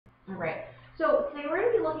All right. So today we're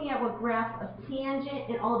going to be looking at what graphs of tangent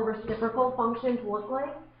and all the reciprocal functions look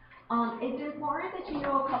like. It's important that you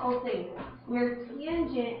know a couple things. Where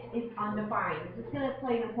tangent is undefined, this is going to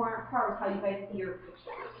play an important part with how you guys see your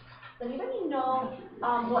picture. Does anybody know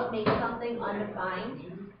what makes something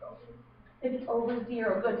undefined? If it's over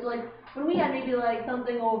 0, good. So like when we had maybe like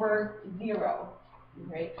something over 0,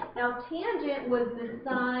 right? Now tangent was the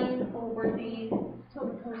sine over the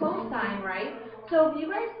cosine, right? So if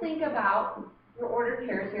you guys think about your ordered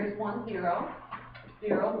pairs, here's 1, 0,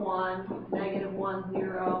 0, 1, negative 1,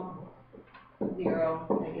 0,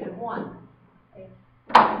 0, negative 1. Okay.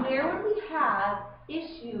 Where would we have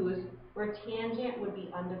issues where tangent would be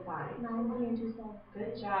undefined? 90 and 270.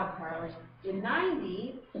 Good job, Carly. The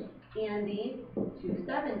 90 and the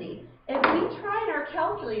 270. If we try in our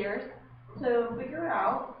calculators to figure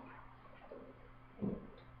out,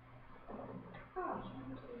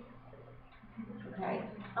 okay,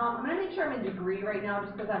 I'm going to make sure I'm in degree right now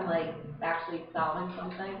just because I'm like actually solving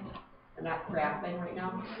something. I'm not graphing right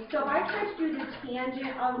now. So if I try to do the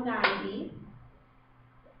tangent of 90,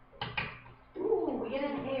 ooh, we get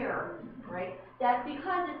an error, right? That's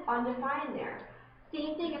because it's undefined there.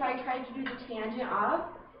 Same thing if I tried to do the tangent of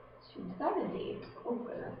 270. Oh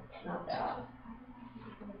goodness, not that.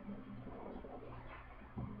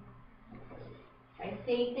 Okay,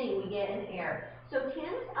 same thing, we get an error. So tangent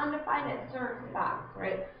is undefined at certain spots,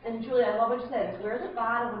 right? And Julie, I love what you said. It's where the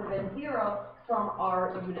bottom would have been 0 from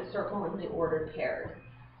our unit circle in the ordered pairs.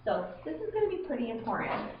 So this is going to be pretty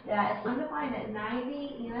important. That it's undefined at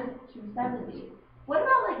 90 and 270. What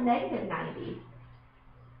about like negative 90?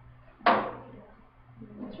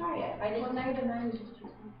 Let's try it. Well, negative 9 is just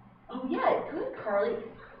 270. Oh yeah, good, Carly.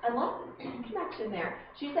 I love the connection there.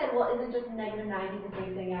 She said, well, isn't just negative 90 the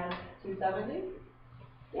same thing as 270?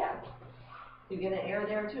 Yeah. You get an error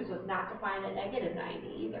there too, so it's not defined at negative 90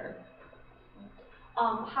 either.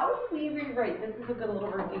 How do we rewrite? This is a good little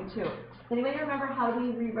review too. Does anybody remember how do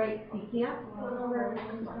we rewrite secant? 1 over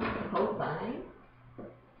Cosine.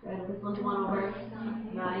 Good. This one's 1 over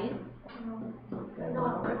 9. Good. 1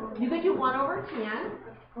 over. You could do 1 over tan.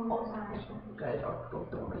 Good. Or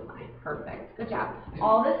cosine. Perfect. Good job.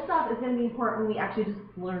 All this stuff is going to be important when we actually just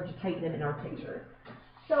learn to type them in our pictures.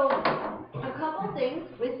 So a couple things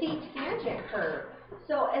with the tangent curve.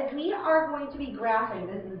 So as we are going to be graphing,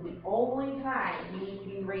 this is the only time we need to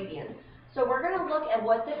be in radians. So we're going to look at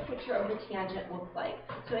what the picture of the tangent looks like.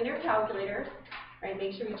 So in your calculators, right,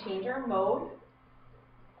 make sure we change our mode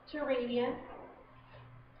to radian.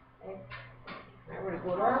 Okay. All right, we're going to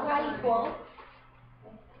go to our y equals.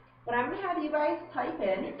 What I'm going to have you guys type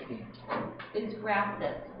in is graph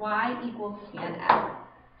this. Y equals tan x.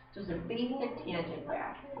 Just a basic tangent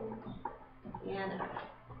graph. Tan x.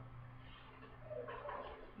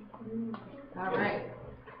 All right.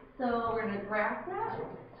 So we're going to graph that.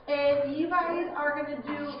 If you guys are going to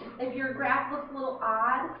do, if your graph looks a little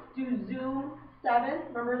odd, do zoom 7.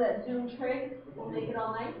 Remember that zoom trig? We'll make it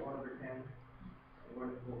all nice. 1 over 10.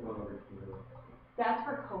 1 over 2. That's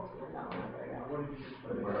for cotan, though. What did you just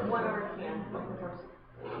put? 1 over tan.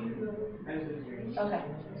 Okay. Okay.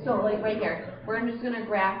 So like right here, we're just going to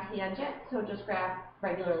graph tangent. So just graph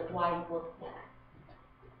regular like y equals tan x.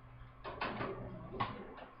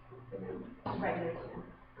 Regular tan.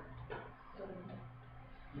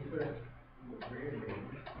 You put it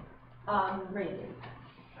Radian.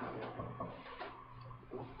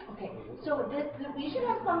 Okay, so we should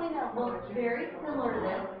have something that looks very similar to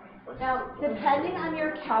this. Now, depending on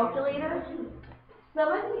your calculator,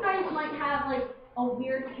 some of you guys might have like a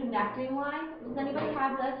weird connecting line. Does anybody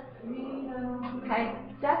have this? Okay,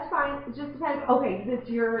 that's fine. It just depends. Okay, this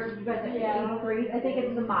you guys at 83. I think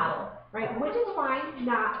it's the model, right? Which is fine,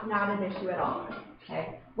 not an issue at all.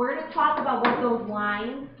 Okay, we're going to talk about what those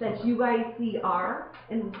lines that you guys see are,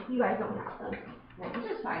 and you guys don't have them, right?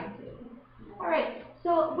 Which is fine too. All right,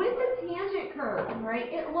 so with the tangent curve,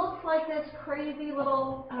 right, it looks like this crazy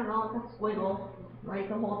little, I don't know, like a squiggle, right,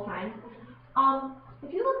 the whole time.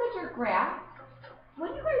 If you look at your graph,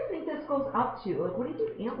 what do you guys think this goes up to? Like, what do you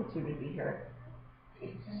think amplitude would be here?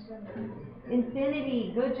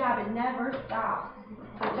 Infinity. Good job. It never stops.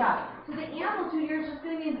 Good job. So the amplitude here is just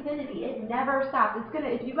going to be infinity. It never stops. It's going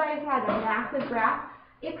to, if you guys had a massive graph,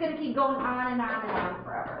 it's going to keep going on and on and on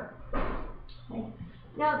forever. Okay.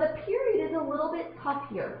 Now the period is a little bit tough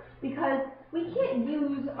here because we can't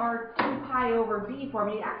use our 2 pi over b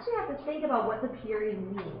formula. You actually have to think about what the period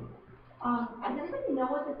means. Does anybody know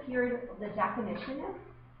what the period, the definition is?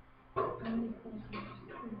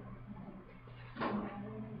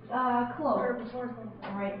 Close.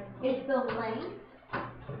 All right. It's the length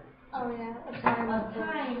of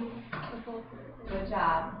time. Good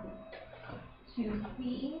job. to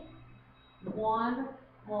see one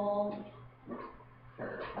full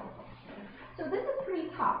curve. So this is pretty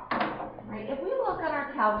tough, right? If we look at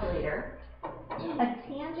our calculator, a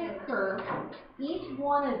tangent curve, each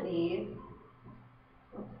one of these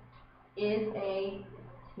is a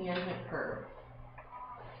tangent curve.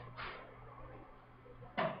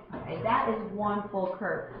 Okay, that is one full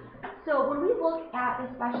curve. So when we look at the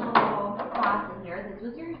special little cross in here, this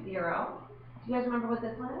was your 0. Do you guys remember what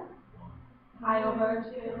this one is? Pi over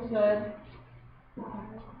 2. Good.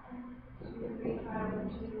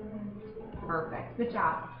 Perfect. Good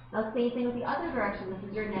job. Now same thing with the other direction. This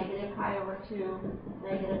is your negative pi over 2,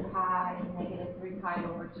 negative pi, negative 3 pi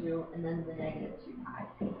over 2, and then the negative 2 pi.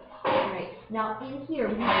 All right. Now in here,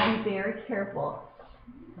 we have to be very careful.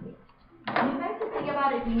 You guys can think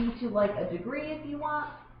about it if you need to, like a degree if you want,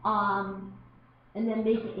 and then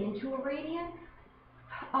make it into a radian.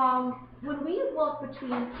 When we look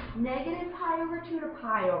between negative pi over 2 to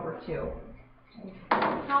pi over 2,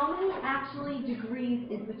 how many actually degrees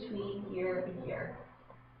is between here and here?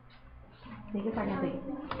 Take a second, think.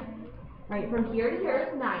 Right, from here to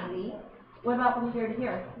here is 90. What about from here to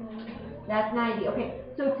here? That's 90. Okay,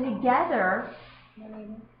 so together,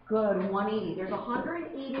 good, 180. There's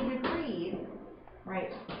 180 degrees,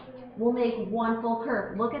 right? We'll make one full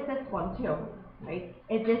curve. Look at this one too, right?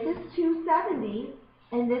 If this is 270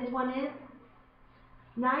 and this one is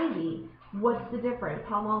 90, what's the difference?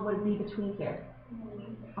 How long would it be between here?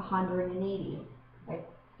 180. Right?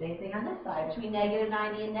 Same thing on this side. Between negative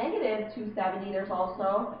 90 and negative 270, there's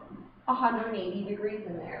also 180 degrees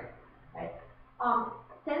in there. Right?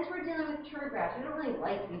 Since we're dealing with trig graphs, we don't really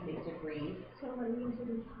like these big degrees. So what do you mean to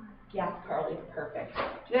do pi? Yes, Carly, perfect. Do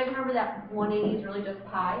you guys remember that 180 is really just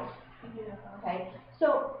pi? Yeah. Okay.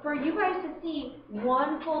 So for you guys to see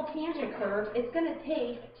one full tangent curve, it's going to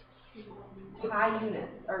take pi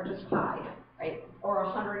units, or just pi, right? Or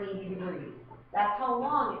 180 degrees. That's how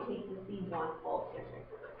long it takes to see one full tangent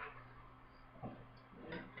curve.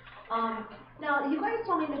 Now, you guys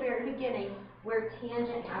told me in the very beginning where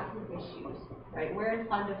tangent has some issues, right? Where it's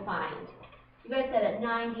undefined. You guys said at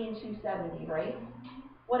 90 and 270, right?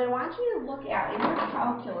 What I want you to look at in your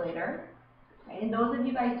calculator, okay, and those of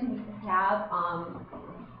you guys who have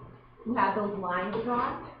those lines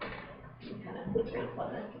drawn, kind of erase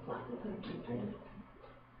on this, it's not too confusing.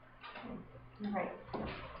 All right.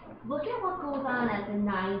 Look at what goes on at the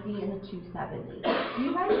 90 and the 270. Do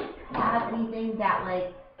you guys have anything that,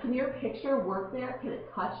 like, can your picture work there? Can it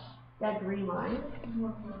touch that green line?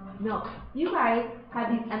 No. You guys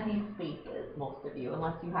have these empty spaces, most of you,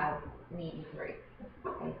 unless you have an 83.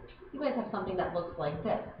 Okay. You guys have something that looks like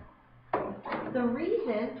this. The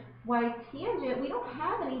reason why tangent, we don't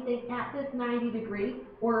have anything at this 90 degree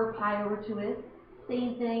or pi over 2 is,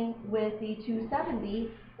 same thing with the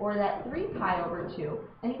 270 or that 3 pi over 2.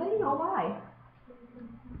 Anybody know why?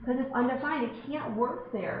 Because it's undefined. It can't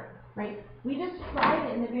work there, right? We just tried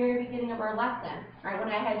it in the very beginning of our lesson, right? When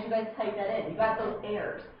I had you guys type that in. You got those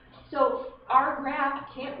errors. So our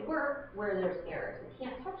graph can't work where there's errors. It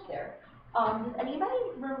can't touch there. Does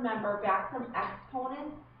anybody remember back from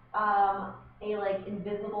exponents, a like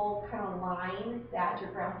invisible kind of line that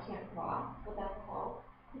your graph can't cross? What that's called?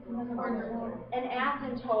 An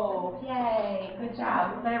asymptote. Yay! Good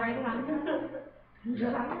job. Did I write it on here? Is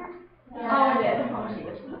it on here? Yeah. Oh, I did. Oh,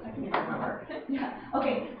 shoot. I can't remember. Yeah.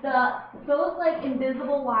 Okay. Those like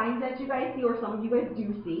invisible lines that you guys see, or some of you guys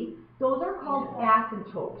do see, those are called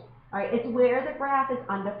asymptotes. All right. It's where the graph is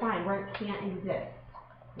undefined, where it can't exist.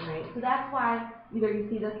 All right. So that's why either you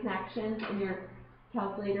see the connections in your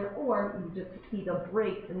calculator, or you just see the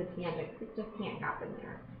breaks in the tangent. It just can't happen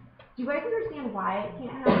there. Do you guys understand why it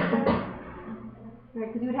can't happen there? Right,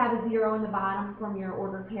 because you would have a 0 in the bottom from your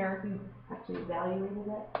ordered pair if you actually evaluated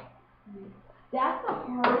it. That's the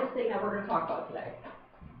hardest thing that we're going to talk about today.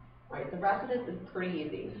 All right, the rest of this is pretty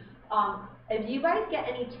easy. If you guys get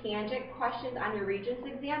any tangent questions on your Regents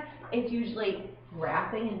exam, it's usually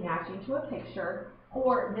graphing and matching to a picture,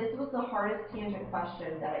 or this was the hardest tangent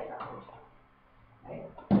question that I found. Okay,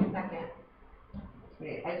 wait a second.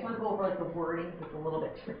 Okay, I just want to go over like the wording because it's a little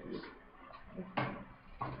bit tricky.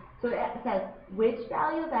 So it says, which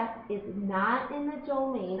value of x is not in the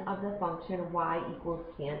domain of the function y equals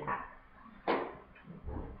tan x? Does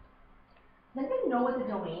anybody know what the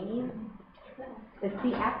domain means? It's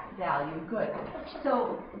the x value. Good.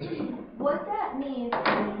 So what that means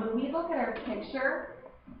is when we look at our picture,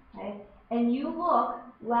 okay, and you look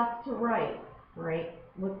left to right, right?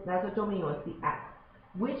 That's what domain was, the x.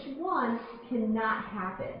 Which one cannot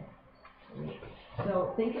happen? Right?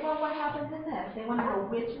 So think about what happens in this. They want to know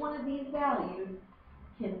which one of these values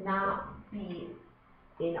cannot be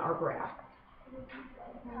in our graph. Alright,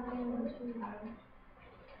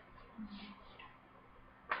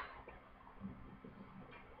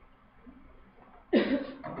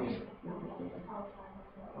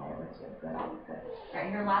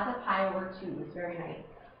 here are lots of pi over 2s. Very nice.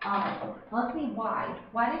 Let's see why.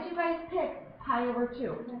 Why did you guys pick pi over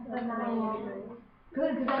 2? The 90.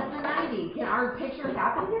 Good, because that's the 90. Can our picture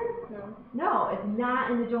happen here? No. No, it's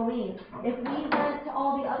not in the domain. If we went to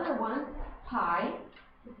all the other ones, pi,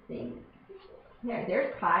 let's see. Here,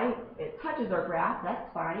 there's pi. It touches our graph. That's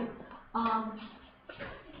fine.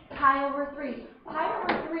 Pi over 3. Pi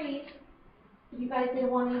over 3, if you guys did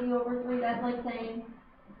 180 over 3, that's like saying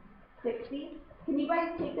 60. Can you guys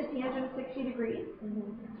take the tangent of 60 degrees?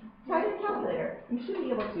 Try the calculator. You should be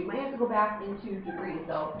able to. You might have to go back into degrees,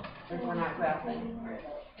 though, since we're not graphing.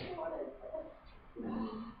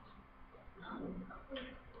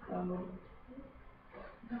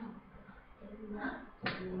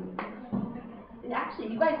 And actually,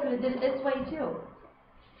 you guys could have did it this way, too.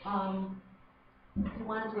 If you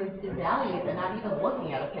wanted to evaluate it, not even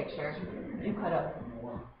looking at a picture, you could have.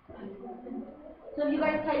 So if you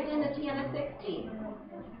guys typed in the tan of 60,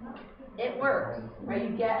 it works, right? You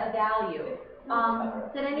get a value.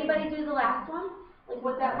 Did anybody do the last one? Like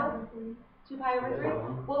what that was? 2 pi over 3?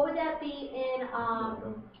 What would that be in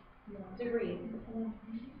degrees?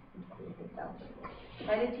 If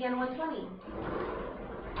I did tan 120,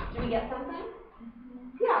 do we get something?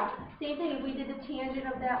 Yeah, same thing. If we did the tangent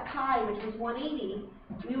of that pi, which was 180,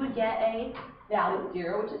 we would get a value of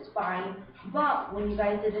 0, which is fine. But when you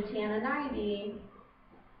guys did the tan of 90,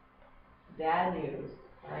 bad news,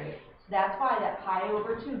 right? So that's why that pi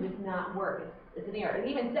over 2 does not work. It's an error. It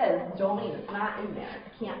even says domain. It's not in there.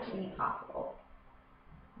 It can't be possible.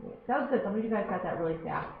 That was good. Some of you guys got that really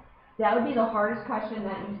fast. That would be the hardest question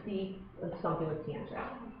that you see with something with tangent.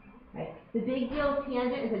 Okay. The big deal with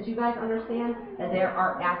tangent is that you guys understand that there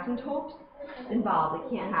are asymptotes involved. It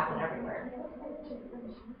can't happen everywhere.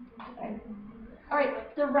 Okay. All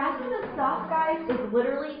right, the rest of the stuff, guys, is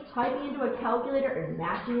literally typing into a calculator and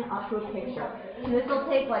matching it up to a picture. And this will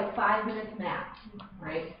take like 5 minutes max,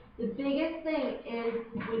 right? The biggest thing is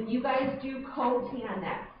when you guys do cotan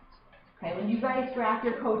next, okay, when you guys graph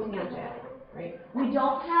your cotangent, right? We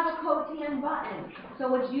don't have a cotan button, so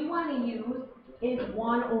what you want to use is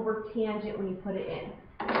 1 over tangent when you put it in.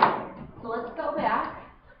 So let's go back,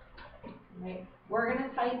 right? We're going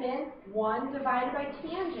to type in 1 divided by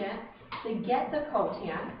tangent to get the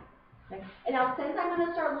cotan. Okay? And now since I'm going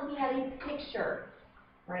to start looking at a picture,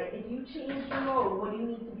 right? If you change your mode, what do you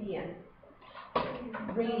need to be in?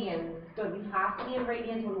 Radians. Good. We have to be in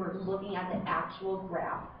radians when we're looking at the actual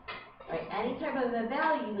graph. Right? Any type of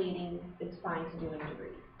evaluating is fine to do in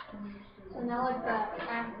degrees. So now like the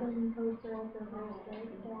asymptotes are like reversed, right?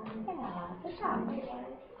 Yeah, good job.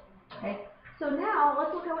 Okay. So now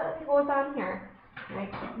let's look at what goes on here.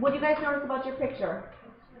 Right? What do you guys notice about your picture?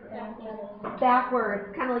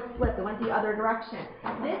 Backwards, kind of like flipped. It went the other direction.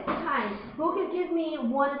 This time, who could give me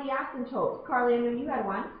one of the asymptotes? Carly, I know you had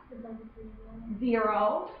one.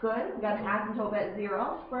 0. Good. We got an asymptote at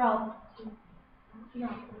 0. Where else? No,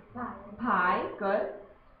 pi. Pi. Good.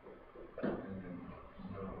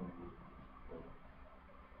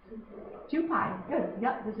 2 pi. Good.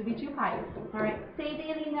 Yep, this would be 2 pi. All right. Same thing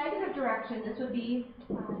in the negative direction. This would be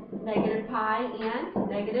negative pi and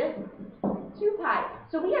negative 2 pi.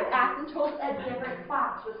 So we have asymptotes at different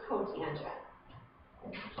spots with cotangent.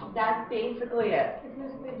 That's basically it. It's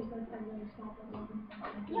basically just like everyone stop it.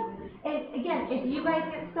 Yep. And again, if you guys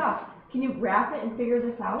get stuck, can you graph it and figure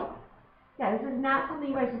this out? Yeah, this is not something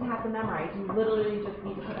you guys just have to memorize. You literally just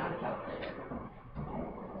need to put it on a calculator.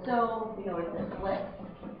 So we notice it flips.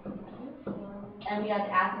 And we have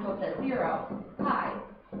asymptotes at 0, pi,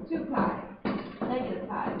 2 pi, negative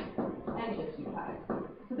pi, negative 2 pi.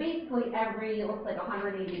 So basically it looks like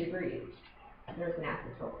 180 degrees. There's an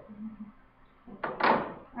asymptote. All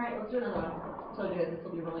right, let's do another one. I told you guys this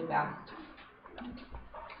will be really fast.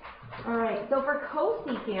 All right, so for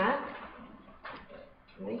cosecant,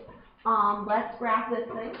 right, let's graph this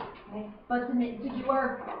thing. Okay. But to do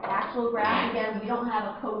our actual graph, again, we don't have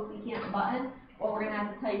a cosecant button. What we're going to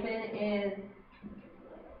have to type in is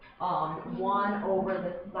 1 over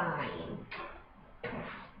the sine.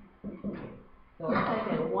 So let's type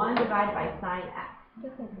in 1 divided by sine x.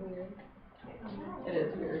 This is weird. It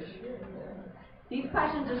is weird. These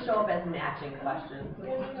questions just show up as matching questions.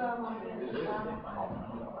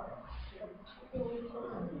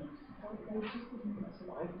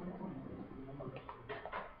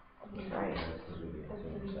 Right.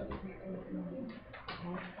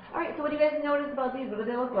 All right, so what do you guys notice about these? What do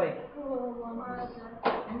they look like?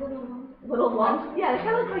 Little lumps. Yeah, they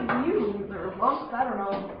kind of look like U's or lumps, I don't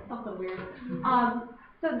know, something weird.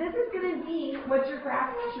 So this is going to be what your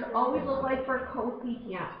graph should always look like for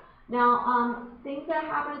cosecant. Now, things that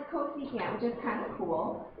happen with cosecant, which is kind of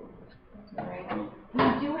cool. Right. We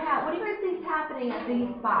do have, what do you guys think is happening at these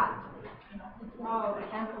spots? Oh,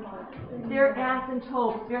 asymptotes. They're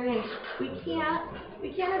asymptotes. Very nice. We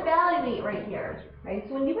can't evaluate right here. Right?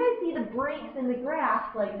 So when you guys see the breaks in the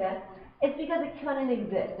graph like this, it's because it couldn't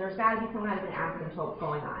exist. There's got to be some kind of an asymptote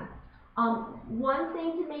going on. One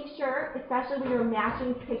thing to make sure, especially when you're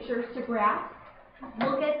matching pictures to graphs,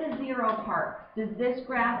 look at the zero part. Does this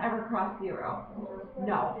graph ever cross zero?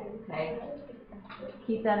 No. Okay.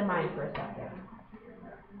 Keep that in mind for a second.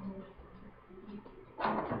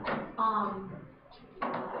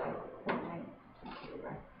 Okay.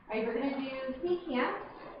 Alright, we're going to do secant.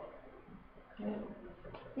 Okay.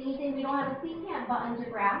 Same thing, we don't have a secant button to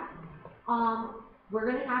graph. We're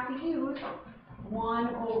going to have to use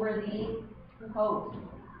 1 over the cos.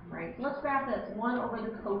 Right, so let's graph this 1 over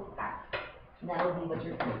the cos x. And that'll be what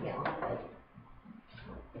your secant looks like.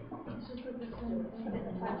 It's just with the same thing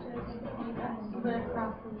that touches, but it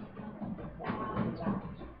crosses.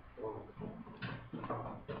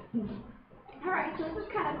 Alright, so this is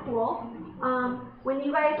kind of cool. When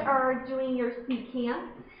you guys are doing your secant,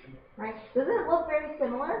 right, doesn't it look very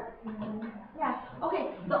similar? Yeah.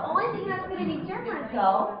 Okay, the only thing that's going to be different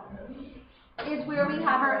though is where we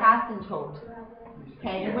have our asymptote.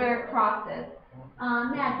 Okay, and where it crosses.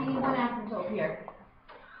 Matt, give me one asymptote here.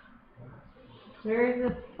 Where is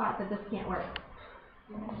the spot that this can't work?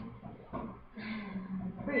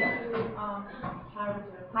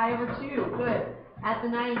 Pi over 2, good. At the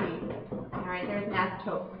 90. Alright, there's an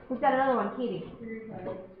asymptote. Who's got another one? Katie.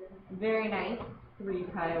 Very nice. 3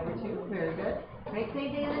 pi over 2, very good. Right,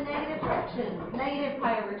 same thing in the negative direction. Negative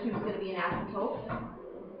pi over 2 is going to be an asymptote.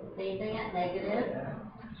 Same thing at negative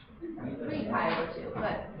 3 pi over 2.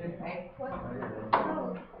 Good. Okay.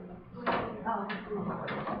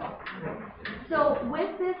 So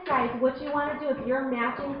with this, guys, what you want to do if you're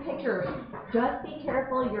matching pictures, just be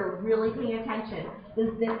careful you're really paying attention.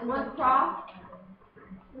 Does this one cross?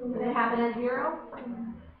 Does it happen at 0?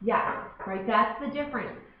 Yeah, right, that's the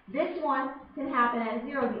difference. This one can happen at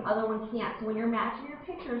 0, the other one can't. So when you're matching your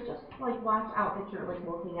pictures, just like watch out that you're like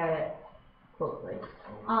looking at it closely.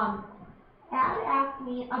 Ad asked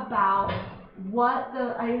me about what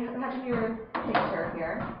I have in your picture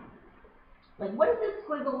here. Like, what does this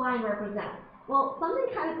squiggle line represent? Well,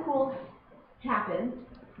 something kind of cool happens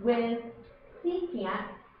with secant,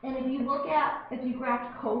 and if you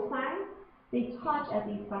graph cosine, they touch at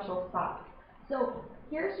these special spots. So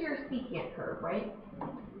here's your secant curve, right?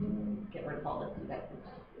 Get rid of all this so you guys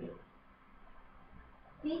can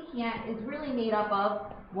see. Secant is really made up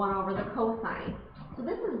of 1 over the cosine. So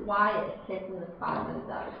this is why it hits in the spot that it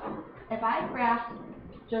does. If I graphed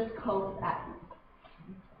just cos x,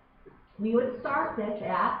 we would start this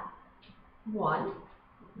at 1,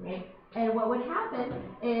 right? And what would happen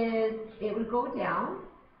is it would go down.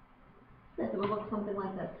 It would look something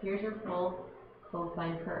like this. Here's your full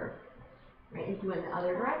cosine curve. Right? If you went the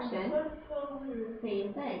other direction,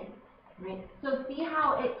 same thing. Right? So see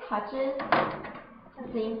how it touches the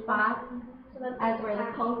same spot as where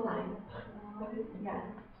the cosine. Yes.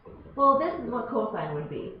 Well, this is what cosine would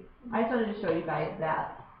be. I just wanted to show you guys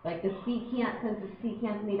that. Like the secant, since the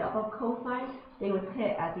secant's made up of cosine, they would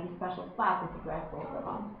hit at these special spots if you graph both of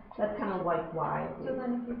them. That's kind of like why. So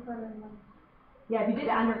then if you put in like. Yeah, if you did it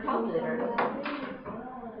on your calculator.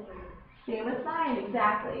 Same with sine,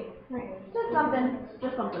 exactly. Right.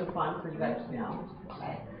 Just something fun for you guys to know.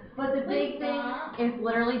 Okay. But the big thing is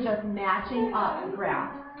literally just matching up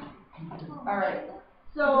graphs. All right.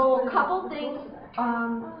 So a couple things.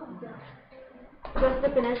 Just to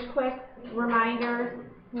finish, quick reminders.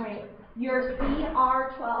 Right. Your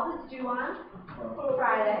CR12 is due on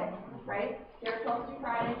Friday, right? CR12 is due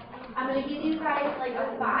Friday. I'm going to give you guys like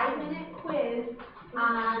a 5-minute quiz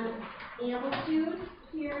on amplitude,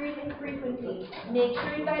 period, and frequency. Make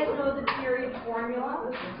sure you guys know the period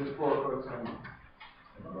formula. Just for cosine.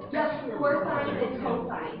 Just for sine and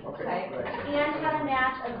cosine, okay? And how to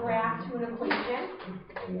match a graph to an equation,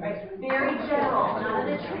 right? Very general, none of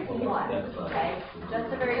the tricky ones, okay?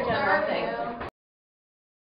 Just a very general thing.